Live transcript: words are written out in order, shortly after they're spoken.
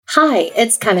Hi,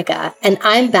 it's Kanika, and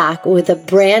I'm back with a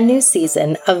brand new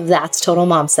season of That's Total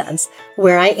Mom Sense,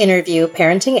 where I interview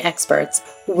parenting experts,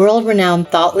 world-renowned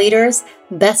thought leaders,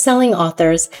 best-selling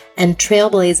authors, and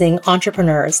trailblazing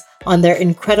entrepreneurs on their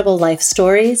incredible life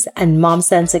stories and mom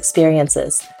sense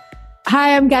experiences.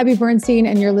 Hi, I'm Gabby Bernstein,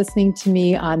 and you're listening to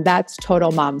me on That's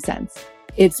Total Mom Sense.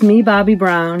 It's me, Bobby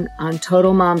Brown, on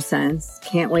Total Mom Sense.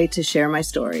 Can't wait to share my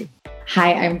story.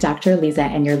 Hi, I'm Dr. Lisa,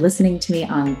 and you're listening to me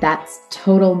on That's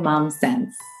Total Mom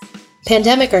Sense.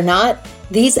 Pandemic or not,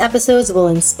 these episodes will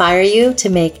inspire you to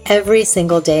make every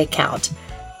single day count.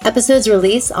 Episodes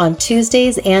release on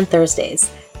Tuesdays and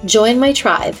Thursdays. Join my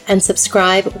tribe and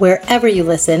subscribe wherever you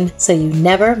listen so you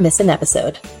never miss an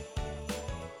episode.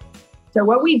 So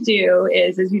what we do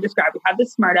is, as you described, we have the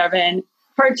smart oven,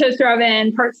 part toaster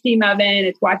oven, part steam oven.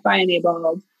 It's Wi-Fi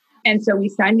enabled. And so we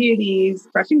send you these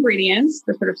fresh ingredients,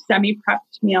 the sort of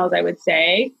semi-prepped meals, I would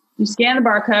say. You scan the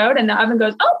barcode and the oven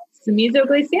goes, oh, some miso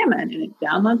glazed salmon. And it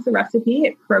downloads the recipe.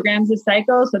 It programs the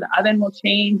cycle. So the oven will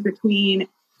change between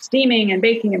steaming and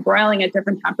baking and broiling at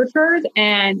different temperatures.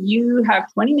 And you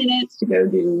have 20 minutes to go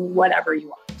do whatever you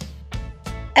want.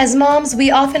 As moms, we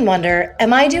often wonder,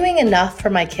 am I doing enough for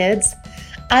my kids?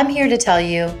 I'm here to tell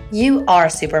you, you are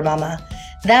super mama.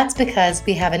 That's because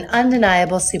we have an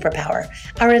undeniable superpower,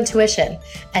 our intuition,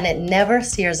 and it never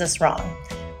steers us wrong.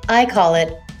 I call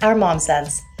it our mom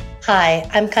sense. Hi,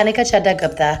 I'm Kanika Chadda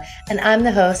Gupta, and I'm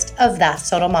the host of That's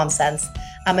Total Mom Sense.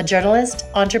 I'm a journalist,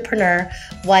 entrepreneur,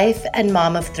 wife, and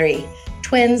mom of 3,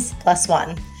 twins plus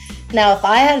 1. Now, if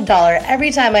I had $1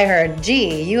 every time I heard,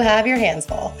 gee, you have your hands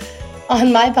full.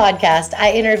 On my podcast,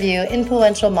 I interview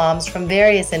influential moms from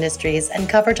various industries and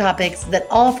cover topics that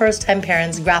all first-time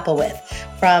parents grapple with,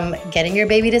 from getting your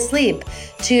baby to sleep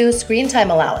to screen time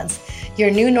allowance,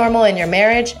 your new normal in your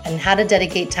marriage, and how to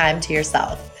dedicate time to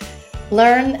yourself.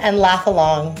 Learn and laugh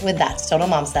along with That's Total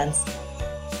Mom Sense.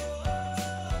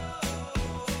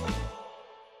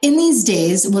 In these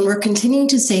days, when we're continuing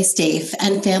to stay safe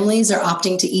and families are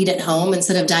opting to eat at home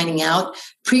instead of dining out,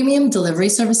 premium delivery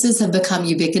services have become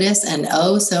ubiquitous and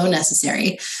oh so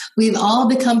necessary. We've all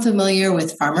become familiar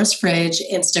with Farmer's Fridge,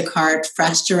 Instacart,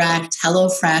 Fresh Direct,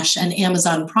 HelloFresh, and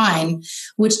Amazon Prime,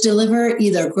 which deliver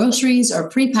either groceries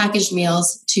or prepackaged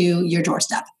meals to your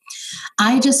doorstep.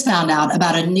 I just found out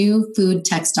about a new food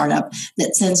tech startup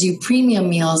that sends you premium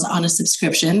meals on a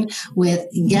subscription with,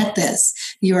 get this,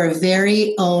 your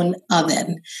very own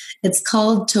oven. It's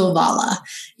called Tovala.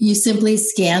 You simply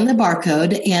scan the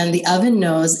barcode and the oven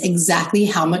knows exactly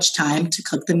how much time to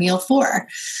cook the meal for.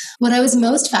 What I was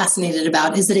most fascinated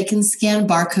about is that it can scan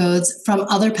barcodes from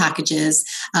other packages,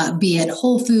 be it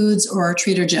Whole Foods or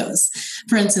Trader Joe's.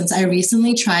 For instance, I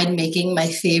recently tried making my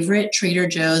favorite Trader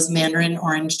Joe's Mandarin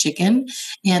orange chicken,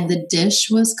 and the dish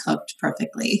was cooked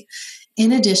perfectly.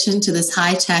 In addition to this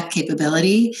high-tech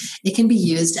capability, it can be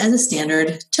used as a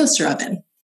standard toaster oven.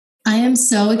 I am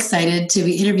so excited to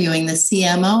be interviewing the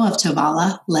CMO of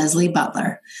Tovala, Leslie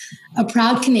Butler. A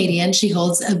proud Canadian, she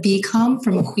holds a BCom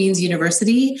from Queen's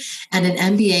University and an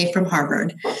MBA from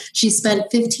Harvard. She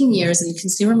spent 15 years in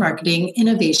consumer marketing,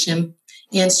 innovation,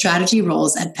 and strategy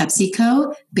roles at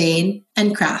PepsiCo, Bain,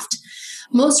 and Kraft.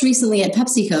 Most recently at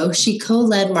PepsiCo, she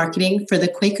co-led marketing for the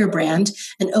Quaker brand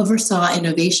and oversaw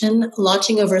innovation,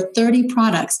 launching over 30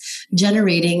 products,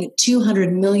 generating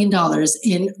 $200 million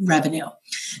in revenue.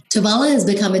 Tovala has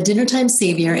become a dinnertime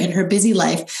savior in her busy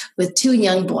life with 2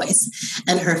 young boys,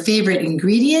 and her favorite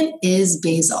ingredient is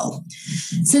basil.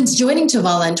 Since joining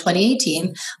Tovala in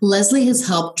 2018, Leslie has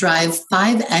helped drive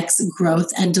 5x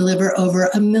growth and deliver over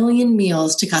 1 million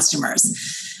meals to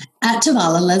customers. At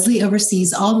Tovala, Leslie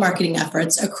oversees all marketing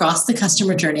efforts across the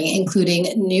customer journey, including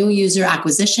new user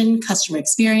acquisition, customer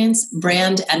experience,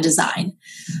 brand, and design.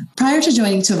 Prior to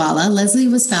joining Tovala, Leslie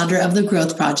was founder of The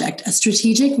Growth Project, a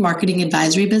strategic marketing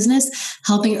advisory business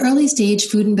helping early-stage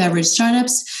food and beverage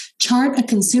startups chart a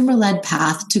consumer-led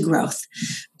path to growth.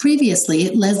 Previously,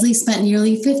 Leslie spent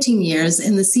nearly 15 years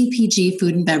in the CPG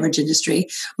food and beverage industry,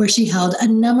 where she held a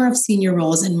number of senior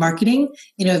roles in marketing,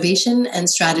 innovation, and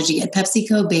strategy at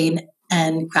PepsiCo, Bain,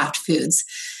 and Kraft Foods.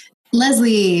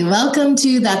 Leslie, welcome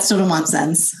to That's Total Mom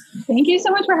Sense. Thank you so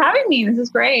much for having me. This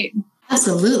is great.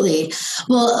 Absolutely.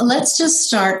 Well, let's just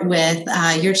start with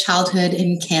your childhood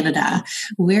in Canada.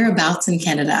 Whereabouts in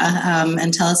Canada?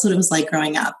 And tell us what it was like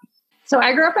growing up. So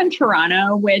I grew up in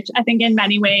Toronto, which I think in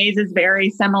many ways is very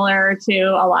similar to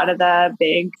a lot of the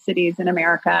big cities in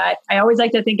America. I always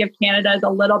like to think of Canada as a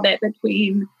little bit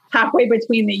halfway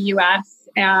between the US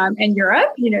and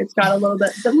Europe. You know, it's got a little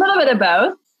bit of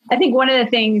both. I think one of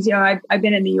the things, you know, I've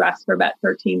been in the US for about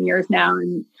 13 years now,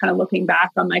 and kind of looking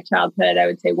back on my childhood, I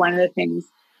would say one of the things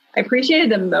I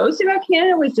appreciated the most about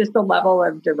Canada was just the level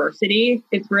of diversity.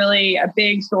 It's really a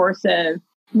big source of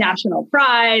national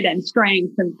pride and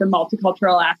strength and the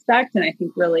multicultural aspect. And I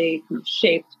think really kind of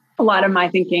shaped a lot of my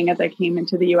thinking as I came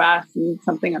into the US and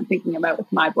something I'm thinking about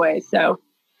with my boys. So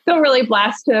feel really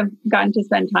blessed to have gotten to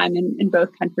spend time in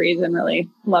both countries and really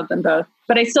love them both.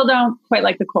 But I still don't quite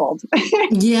like the cold.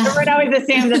 Yeah. Everyone always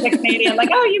assumes as a Canadian, like,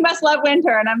 oh, you must love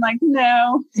winter. And I'm like,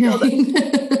 no. Still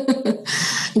don't.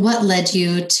 What led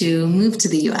you to move to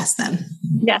the US then?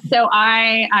 Yeah, so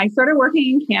I started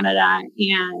working in Canada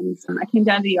and I came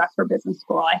down to the US for business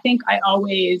school. I think I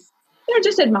always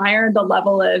just admired the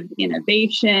level of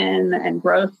innovation and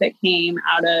growth that came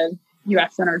out of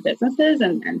US-centered businesses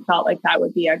and felt like that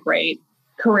would be a great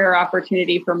career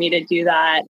opportunity for me to do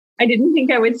that. I didn't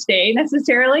think I would stay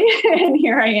necessarily. And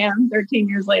here I am 13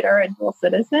 years later, a dual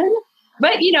citizen.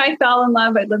 But, I fell in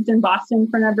love. I lived in Boston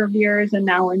for a number of years and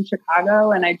now we're in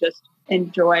Chicago. And I just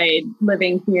enjoyed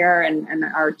living here. And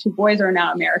our two boys are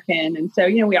now American. And so,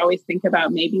 we always think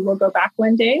about maybe we'll go back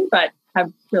one day, but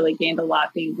have really gained a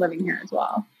lot living here as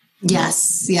well.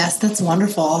 Yes, that's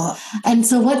wonderful. And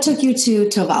so what took you to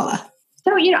Tovala?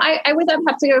 So, I was at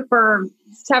PepsiCo for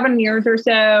 7 years or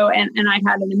so, and I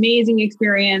had an amazing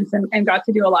experience and got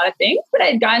to do a lot of things. But I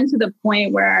had gotten to the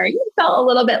point where I felt a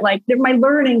little bit like my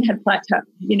learning had plateaued.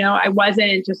 I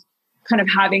wasn't just kind of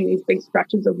having these big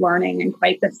stretches of learning in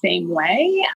quite the same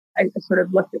way. I sort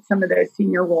of looked at some of those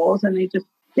senior roles and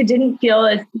they didn't feel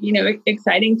as,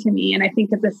 exciting to me. And I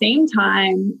think at the same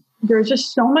time, there's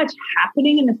just so much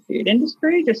happening in the food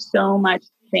industry, just so much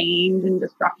change and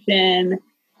disruption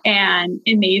and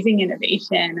amazing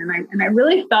innovation. And I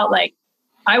really felt like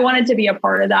I wanted to be a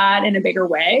part of that in a bigger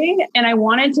way. And I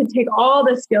wanted to take all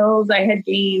the skills I had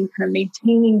gained kind of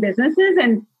maintaining businesses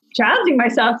and challenging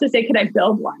myself to say, could I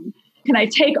build one? Can I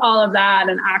take all of that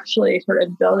and actually sort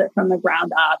of build it from the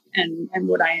ground up? And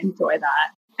would I enjoy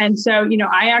that? And so,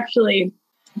 I actually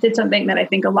did something that I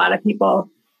think a lot of people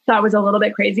thought was a little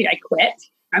bit crazy. I quit.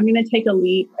 I'm going to take a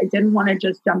leap. I didn't want to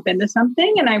just jump into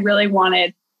something. And I really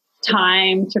wanted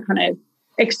time to kind of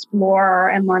explore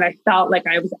and learn. I felt like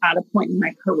I was at a point in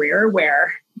my career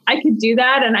where I could do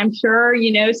that. And I'm sure,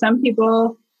 some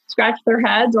people scratch their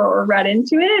heads or read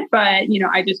into it, but,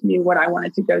 I just knew what I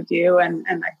wanted to go do. And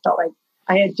I felt like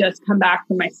I had just come back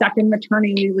from my second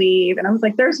maternity leave. And I was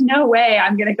like, there's no way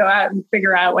I'm going to go out and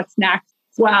figure out what's next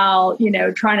while,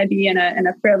 trying to be in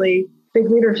a fairly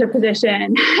big leadership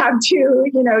position, have two,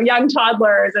 young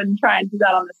toddlers and try and do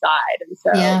that on the side. And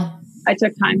so I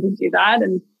took time to do that.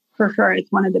 And for sure,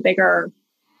 it's one of the bigger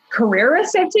career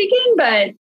risks I've taken, but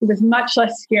it was much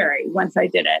less scary once I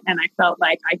did it. And I felt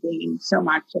like I gained so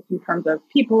much just in terms of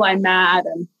people I met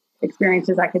and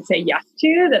experiences I could say yes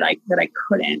to that I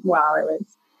couldn't while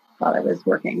I was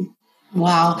working.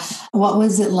 Wow. What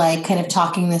was it like kind of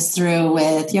talking this through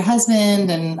with your husband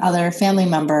and other family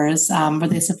members? Were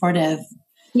they supportive?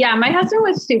 Yeah, my husband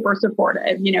was super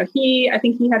supportive. I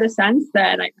think he had a sense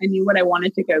that I knew what I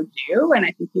wanted to go do. And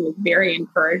I think he was very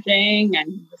encouraging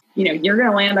and, you're going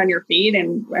to land on your feet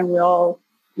and we'll,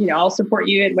 I'll support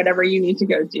you in whatever you need to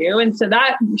go do. And so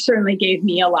that certainly gave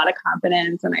me a lot of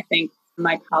confidence. And I think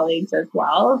my colleagues as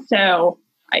well. So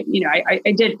I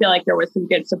did feel like there was some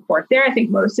good support there. I think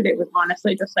most of it was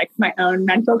honestly just like my own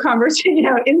mental conversation,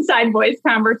 inside voice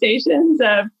conversations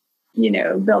of,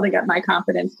 building up my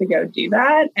confidence to go do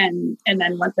that. And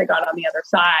then once I got on the other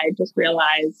side, just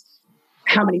realized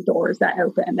how many doors that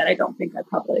opened that I don't think I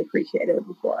probably appreciated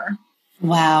before.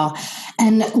 Wow.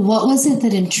 And what was it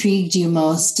that intrigued you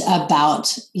most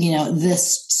about,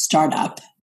 this startup?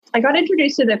 I got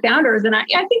introduced to the founders and I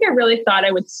think I really thought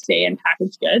I would stay in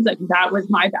packaged goods. Like that was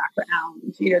my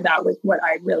background. That was what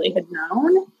I really had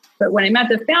known. But when I met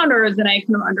the founders and I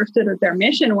kind of understood what their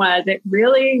mission was, it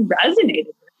really resonated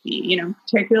with me,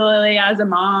 particularly as a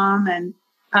mom and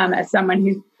as someone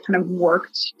who's kind of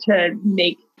worked to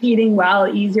make eating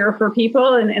well easier for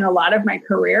people. And in a lot of my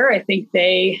career, I think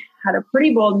they had a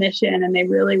pretty bold mission and they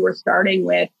really were starting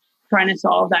with trying to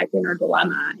solve that dinner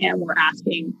dilemma and were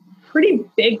asking pretty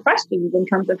big questions in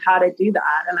terms of how to do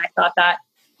that. And I thought that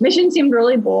mission seemed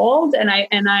really bold. And I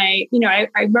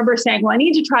remember saying, well, I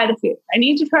need to try the food. I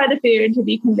need to try the food to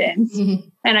be convinced. Mm-hmm.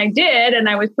 And I did, and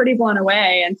I was pretty blown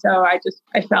away. And so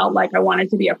I felt like I wanted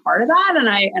to be a part of that. And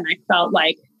I felt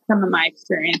like some of my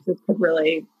experiences could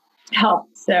really help.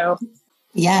 So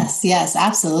Yes,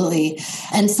 absolutely.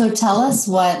 And so tell us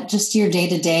what just your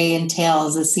day-to-day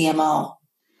entails as CMO.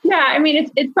 Yeah, I mean,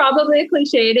 it's probably a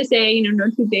cliche to say, no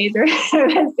 2 days are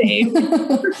the same.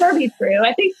 For sure be true.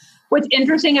 I think what's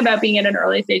interesting about being in an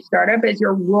early stage startup is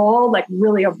your role like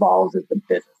really evolves as the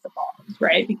business evolves,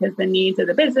 right? Because the needs of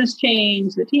the business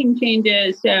change, the team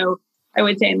changes. So I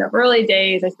would say in the early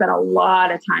days, I spent a lot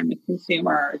of time with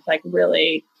consumers, like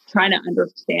really trying to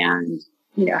understand,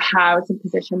 how to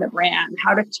position the brand,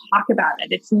 how to talk about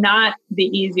it. It's not the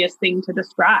easiest thing to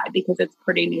describe because it's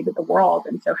pretty new to the world.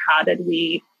 And so how did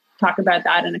we talk about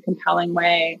that in a compelling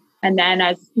way? And then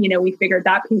as, we figured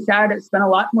that piece out, it spent a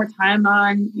lot more time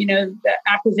on, the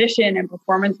acquisition and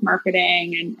performance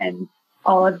marketing and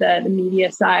all of the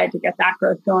media side to get that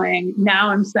growth going. Now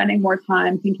I'm spending more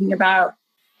time thinking about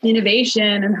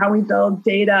innovation and how we build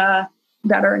data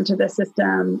better into the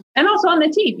system. And also on the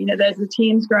team, as the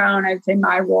team's grown, I'd say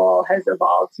my role has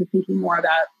evolved to thinking more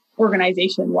about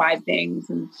organization-wide things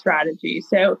and strategy.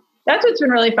 So that's what's been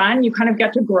really fun. You kind of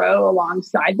get to grow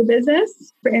alongside the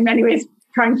business. In many ways,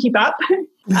 try and keep up.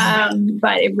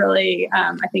 But it really,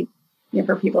 I think,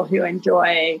 for people who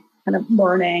enjoy kind of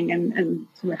learning and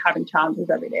sort of having challenges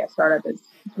every day at startup, it's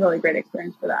a really great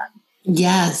experience for that.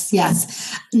 Yes,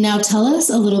 yes. Now tell us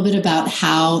a little bit about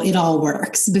how it all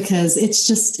works, because it's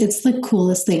the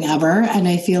coolest thing ever. And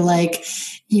I feel like,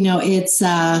 it's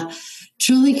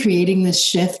truly creating this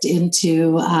shift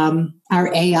into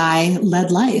our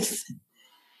AI-led life.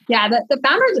 Yeah, the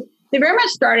founders, they very much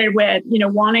started with,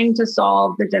 wanting to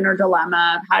solve the dinner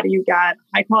dilemma of how do you get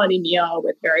high quality meal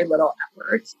with very little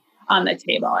effort on the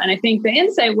table. And I think the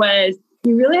insight was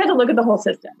you really had to look at the whole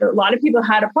system. A lot of people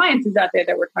had appliances out there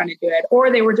that were trying to do it,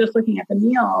 or they were just looking at the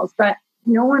meals, but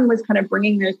no one was kind of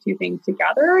bringing those two things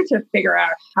together to figure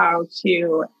out how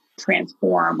to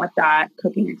transform what that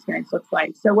cooking experience looks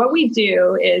like. So what we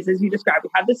do is, as you described,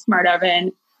 we have this smart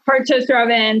oven, part toaster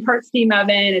oven, part steam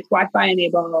oven, it's Wi-Fi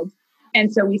enabled.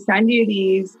 And so we send you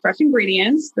these fresh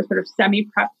ingredients, the sort of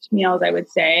semi-prepped meals, I would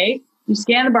say. You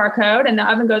scan the barcode and the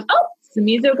oven goes, oh, it's a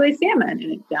miso glazed salmon.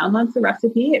 And it downloads the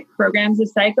recipe. It programs the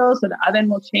cycle. So the oven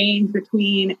will change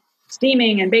between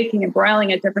steaming and baking and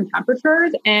broiling at different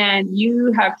temperatures. And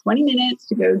you have 20 minutes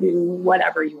to go do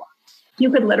whatever you want. You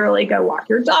could literally go walk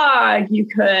your dog. You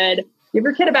could give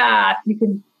your kid a bath. You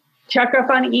could check up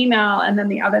on email, and then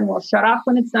the oven will shut off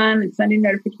when it's done and send you a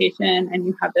notification. And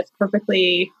you have this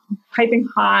perfectly piping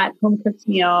hot home cooked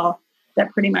meal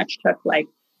that pretty much took like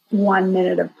 1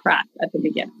 minute of prep at the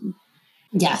beginning.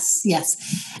 Yes,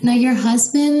 yes. Now, your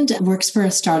husband works for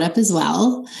a startup as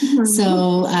well. Mm-hmm.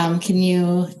 So can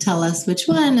you tell us which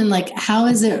one and like how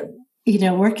is it,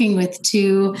 working with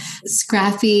two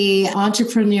scrappy,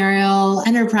 entrepreneurial,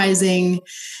 enterprising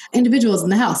individuals in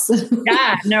the house?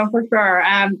 Yeah, no, for sure.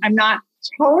 I'm not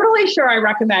totally sure I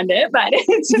recommend it, but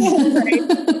it's great.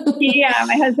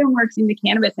 My husband works in the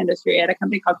cannabis industry at a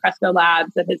company called Cresco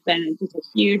Labs that has been just a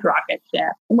huge rocket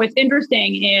ship. And what's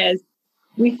interesting is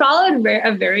we followed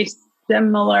a very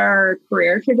similar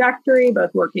career trajectory,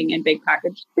 both working in big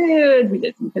packaged food. We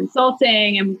did some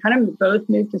consulting, and we kind of both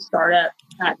moved to startup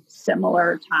at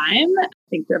similar time. I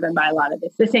think driven by a lot of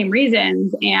the same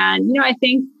reasons. And, I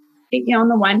think, on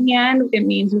the one hand, it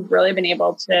means we've really been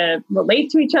able to relate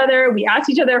to each other. We ask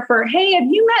each other for, hey, have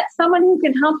you met someone who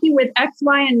can help you with X,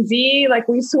 Y, and Z? Like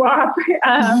we swap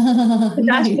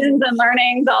suggestions and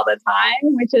learnings all the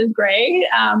time, which is great.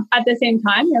 At the same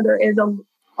time, there is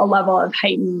a level of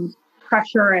heightened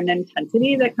pressure and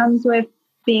intensity that comes with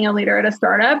being a leader at a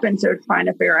startup. And so trying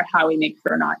to figure out how we make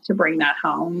sure not to bring that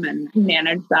home and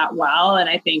manage that well. And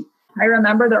I think I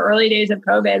remember the early days of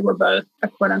COVID, we're both a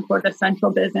quote unquote essential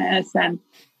business and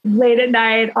late at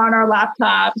night on our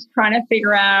laptops, trying to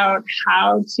figure out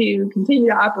how to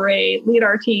continue to operate, lead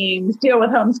our teams, deal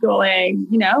with homeschooling.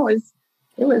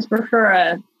 It was for sure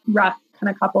a rough kind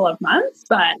of couple of months,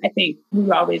 but I think we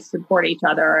always support each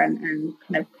other and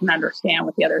kind of can understand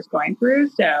what the other's going through.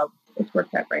 So it's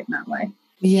worked out great in that way.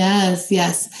 Yes,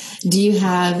 yes. Do you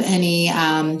have any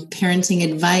parenting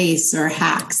advice or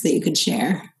hacks that you could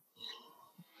share?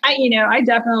 I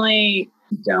definitely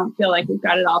don't feel like we've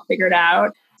got it all figured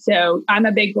out. So I'm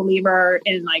a big believer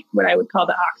in like what I would call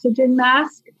the oxygen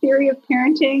mask theory of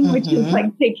parenting, which is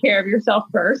like take care of yourself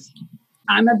first.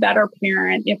 I'm a better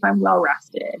parent if I'm well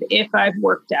rested, if I've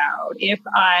worked out, if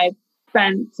I've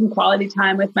spent some quality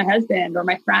time with my husband or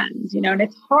my friends, and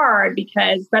it's hard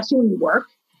because especially when you work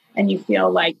and you feel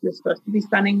like you're supposed to be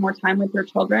spending more time with your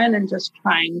children and just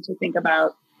trying to think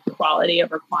about quality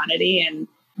over quantity and,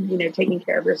 taking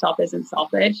care of yourself isn't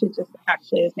selfish. It just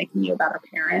actually is making you a better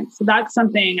parent. So that's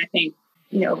something I think,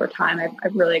 over time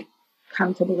I've really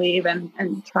come to believe and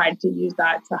tried to use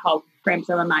that to help frame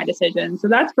some of my decisions. So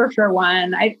that's for sure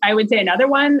one. I would say another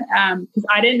one, because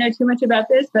I didn't know too much about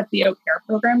this, but the au pair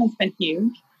program has been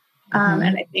huge. And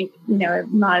I think,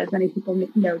 not as many people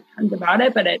know tons about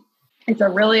it, but it It's a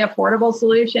really affordable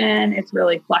solution. It's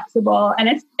really flexible.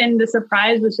 And the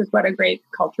surprise was just what a great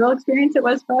cultural experience it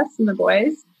was for us and the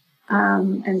boys.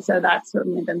 And so that's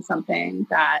certainly been something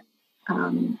that,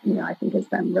 I think has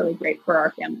been really great for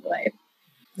our family life.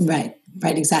 Right,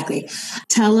 exactly.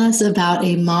 Tell us about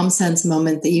a mom sense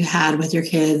moment that you had with your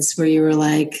kids where you were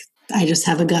like, I just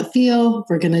have a gut feel,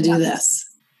 we're going to do this.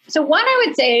 So one, I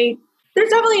would say there's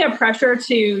definitely a pressure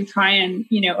to try and,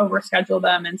 overschedule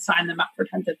them and sign them up for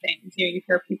tons of things. You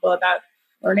hear people about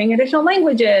learning additional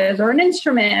languages or an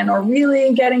instrument or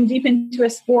really getting deep into a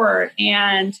sport.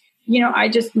 And,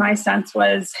 my sense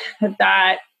was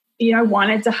that I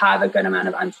wanted to have a good amount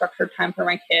of unstructured time for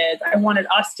my kids. I wanted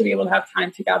us to be able to have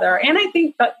time together. And I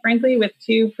think that, frankly, with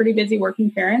two pretty busy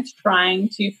working parents, trying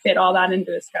to fit all that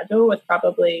into a schedule was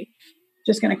probably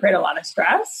just going to create a lot of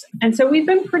stress. And so we've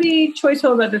been pretty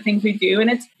choiceful about the things we do.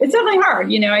 And it's definitely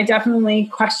hard. I definitely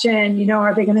question,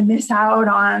 are they going to miss out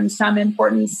on some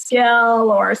important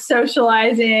skill or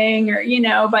socializing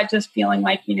or, but just feeling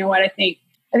like,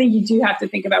 I think you do have to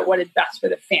think about what is best for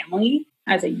the family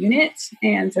as a unit.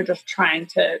 And so just trying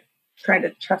to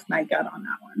trust my gut on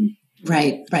that one.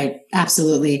 Right.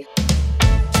 Absolutely.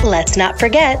 Let's not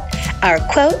forget our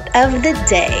quote of the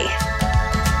day.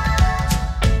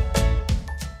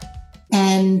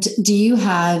 And do you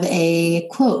have a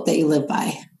quote that you live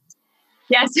by?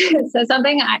 Yes. So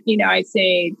something I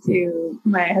say to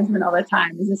my husband all the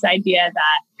time is this idea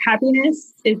that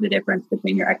happiness is the difference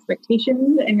between your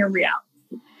expectations and your reality.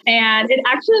 And it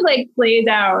actually plays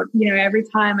out, every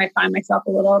time I find myself a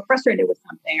little frustrated with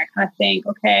something, I kind of think,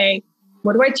 okay,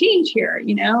 what do I change here?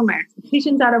 My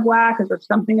expectations out of whack. Is there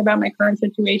something about my current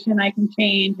situation I can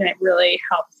change? And it really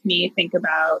helps me think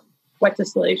about what's the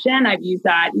solution. I've used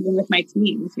that even with my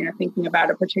teams, thinking about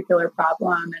a particular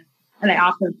problem. And I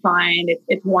often find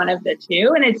it's one of the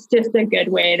two. And it's just a good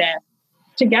way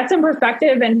to get some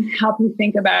perspective and help you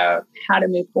think about how to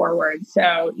move forward. So,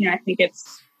 I think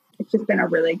it's just been a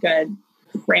really good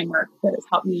framework that has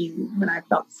helped me when I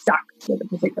felt stuck with a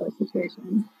particular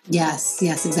situation. Yes,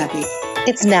 exactly.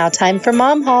 It's now time for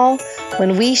Mom Haul,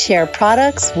 when we share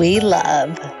products we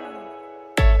love.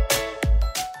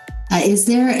 Is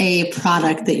there a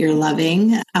product that you're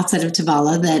loving outside of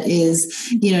Tovala that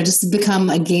is, just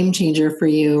become a game changer for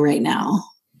you right now?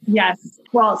 Yes.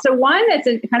 Well, so one that's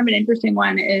kind of an interesting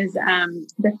one is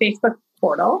the Facebook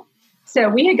portal. So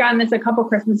we had gotten this a couple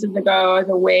Christmases ago as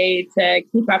a way to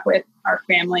keep up with our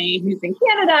family who's in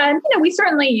Canada. And, we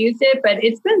certainly used it, but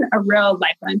it's been a real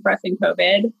lifeline for us in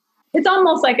COVID. It's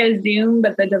almost like a Zoom,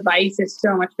 but the device is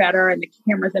so much better and the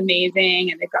camera's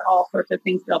amazing and they've got all sorts of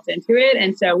things built into it.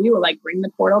 And so we will bring the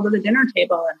portal to the dinner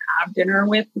table and have dinner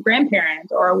with the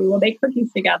grandparents, or we will bake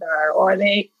cookies together, or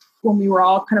when we were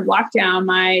all kind of locked down,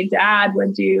 my dad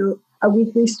would do a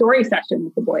weekly story session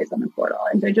with the boys on the portal.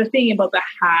 And so just being able to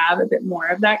have a bit more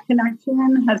of that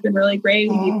connection has been really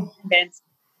great. We've convinced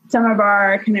some of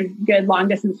our kind of good long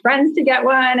distance friends to get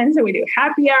one. And so we do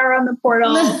happy hour on the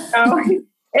portal. So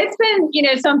it's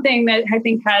been, something that I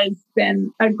think has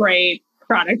been a great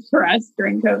product for us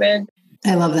during COVID.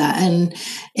 I love that. And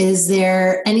is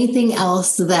there anything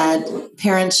else that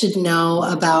parents should know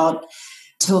about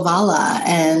Tovala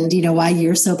and, why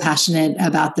you're so passionate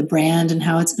about the brand and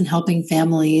how it's been helping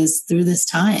families through this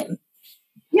time?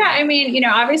 Yeah,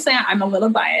 obviously I'm a little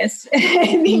biased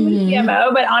being the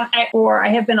CMO, but I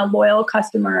have been a loyal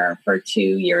customer for 2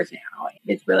 years now.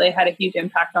 It's really had a huge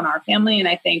impact on our family. And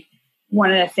I think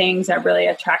one of the things that really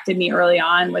attracted me early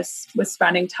on was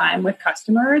spending time with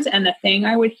customers. And the thing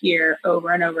I would hear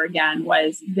over and over again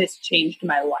was, this changed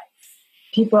my life.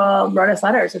 People wrote us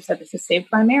letters that said, this has saved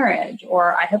my marriage,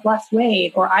 or I have lost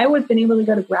weight, or I would have been able to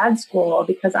go to grad school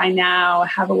because I now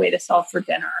have a way to solve for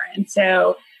dinner. And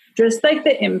so just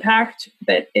the impact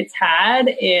that it's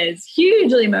had is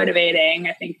hugely motivating,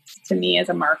 I think, to me as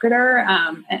a marketer,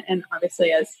 and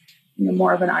obviously as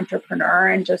more of an entrepreneur,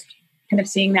 and just kind of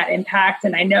seeing that impact.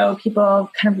 And I know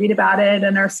people kind of read about it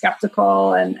and are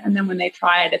skeptical. And then when they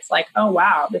try it, it's like, oh,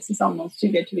 wow, this is almost too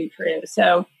good to be true.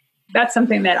 So that's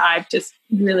something that I've just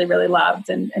really, really loved,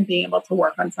 and being able to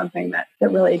work on something that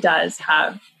really does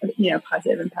have,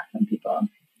 positive impact on people.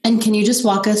 And can you just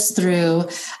walk us through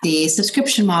the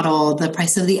subscription model, the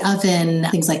price of the oven,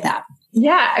 things like that?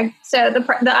 Yeah. So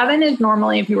the oven is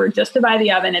normally, if you were just to buy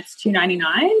the oven, it's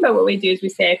 $299. But what we do is we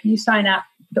say, if you sign up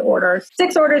to order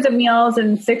 6 orders of meals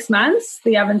in 6 months,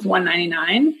 the oven's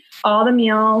 $199. All the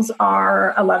meals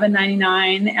are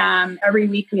 $11.99. Every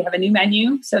week we have a new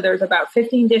menu. So there's about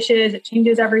 15 dishes. It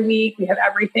changes every week. We have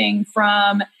everything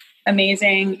from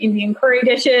amazing Indian curry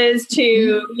dishes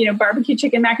to, barbecue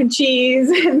chicken mac and cheese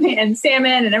and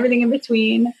salmon and everything in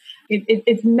between.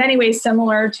 it's in many ways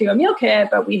similar to a meal kit,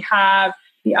 but we have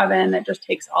the oven that just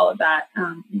takes all of that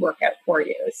work out for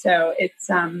you. So it's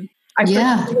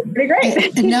pretty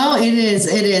great. No, it is.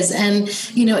 It is. And,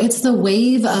 it's the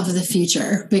wave of the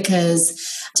future, because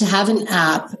to have an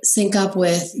app sync up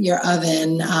with your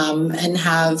oven and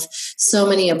have so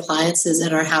many appliances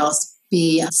in our house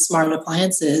be smart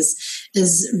appliances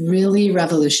is really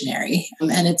revolutionary.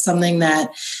 And it's something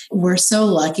that we're so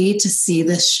lucky to see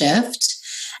this shift.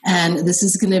 And this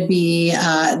is going to be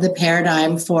the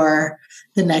paradigm for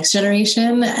the next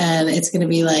generation. And it's going to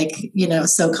be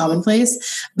so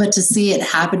commonplace. But to see it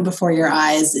happen before your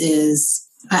eyes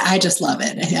I just love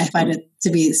it. I find it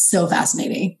to be so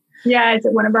fascinating. Yeah, it's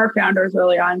one of our founders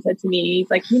early on said to me,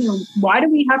 he's like, why do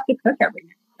we have to cook every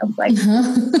night? I was like,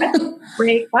 that's a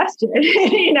great question.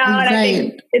 And I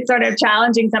think it's sort of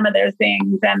challenging some of those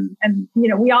things. And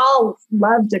we all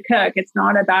love to cook. It's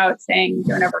not about saying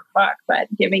don't ever cook,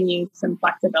 but giving you some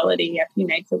flexibility a few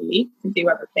nights a week to do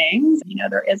other things.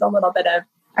 There is a little bit of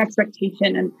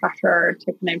expectation and pressure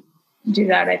to kind of do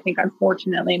that, I think,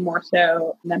 unfortunately, more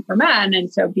so than for men.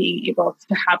 And so being able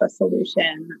to have a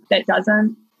solution that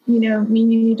doesn't,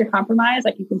 mean you need to compromise,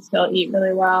 like you can still eat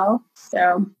really well.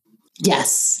 So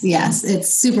Yes, it's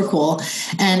super cool.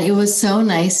 And it was so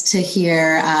nice to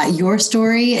hear your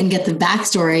story and get the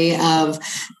backstory of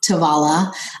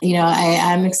Tovala.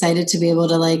 I'm excited to be able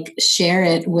to share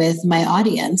it with my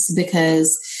audience,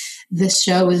 because this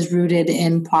show is rooted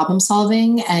in problem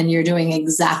solving, and you're doing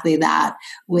exactly that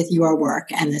with your work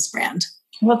and this brand.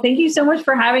 Well, thank you so much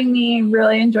for having me.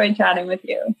 Really enjoyed chatting with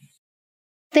you.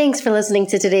 Thanks for listening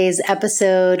to today's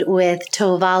episode with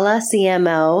Tovala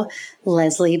CMO,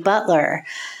 Leslie Butler.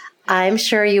 I'm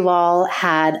sure you all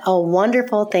had a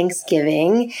wonderful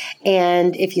Thanksgiving.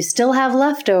 And if you still have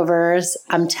leftovers,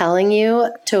 I'm telling you,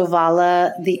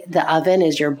 Tovala, the oven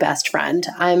is your best friend.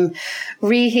 I'm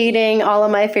reheating all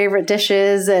of my favorite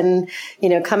dishes and,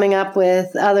 coming up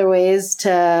with other ways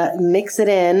to mix it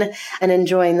in and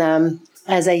enjoying them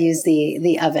as I use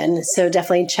the oven. So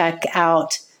definitely check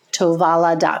out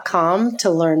tovala.com to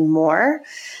learn more.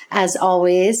 As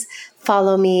always,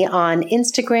 follow me on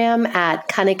Instagram at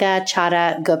Kanika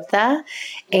Chada Gupta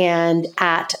and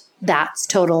at That's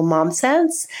Total Mom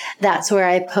Sense. That's where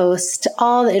I post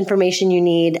all the information you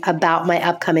need about my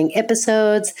upcoming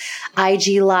episodes,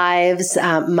 IG lives,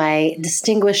 my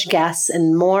distinguished guests,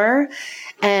 and more.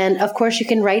 And of course, you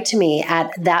can write to me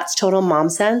at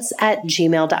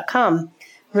thatstotalmomsense@gmail.com.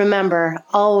 Remember,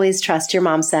 always trust your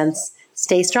mom sense.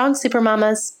 Stay strong, super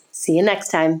mamas. See you next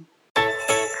time.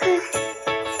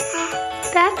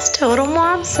 That's Total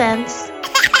Mom Sense.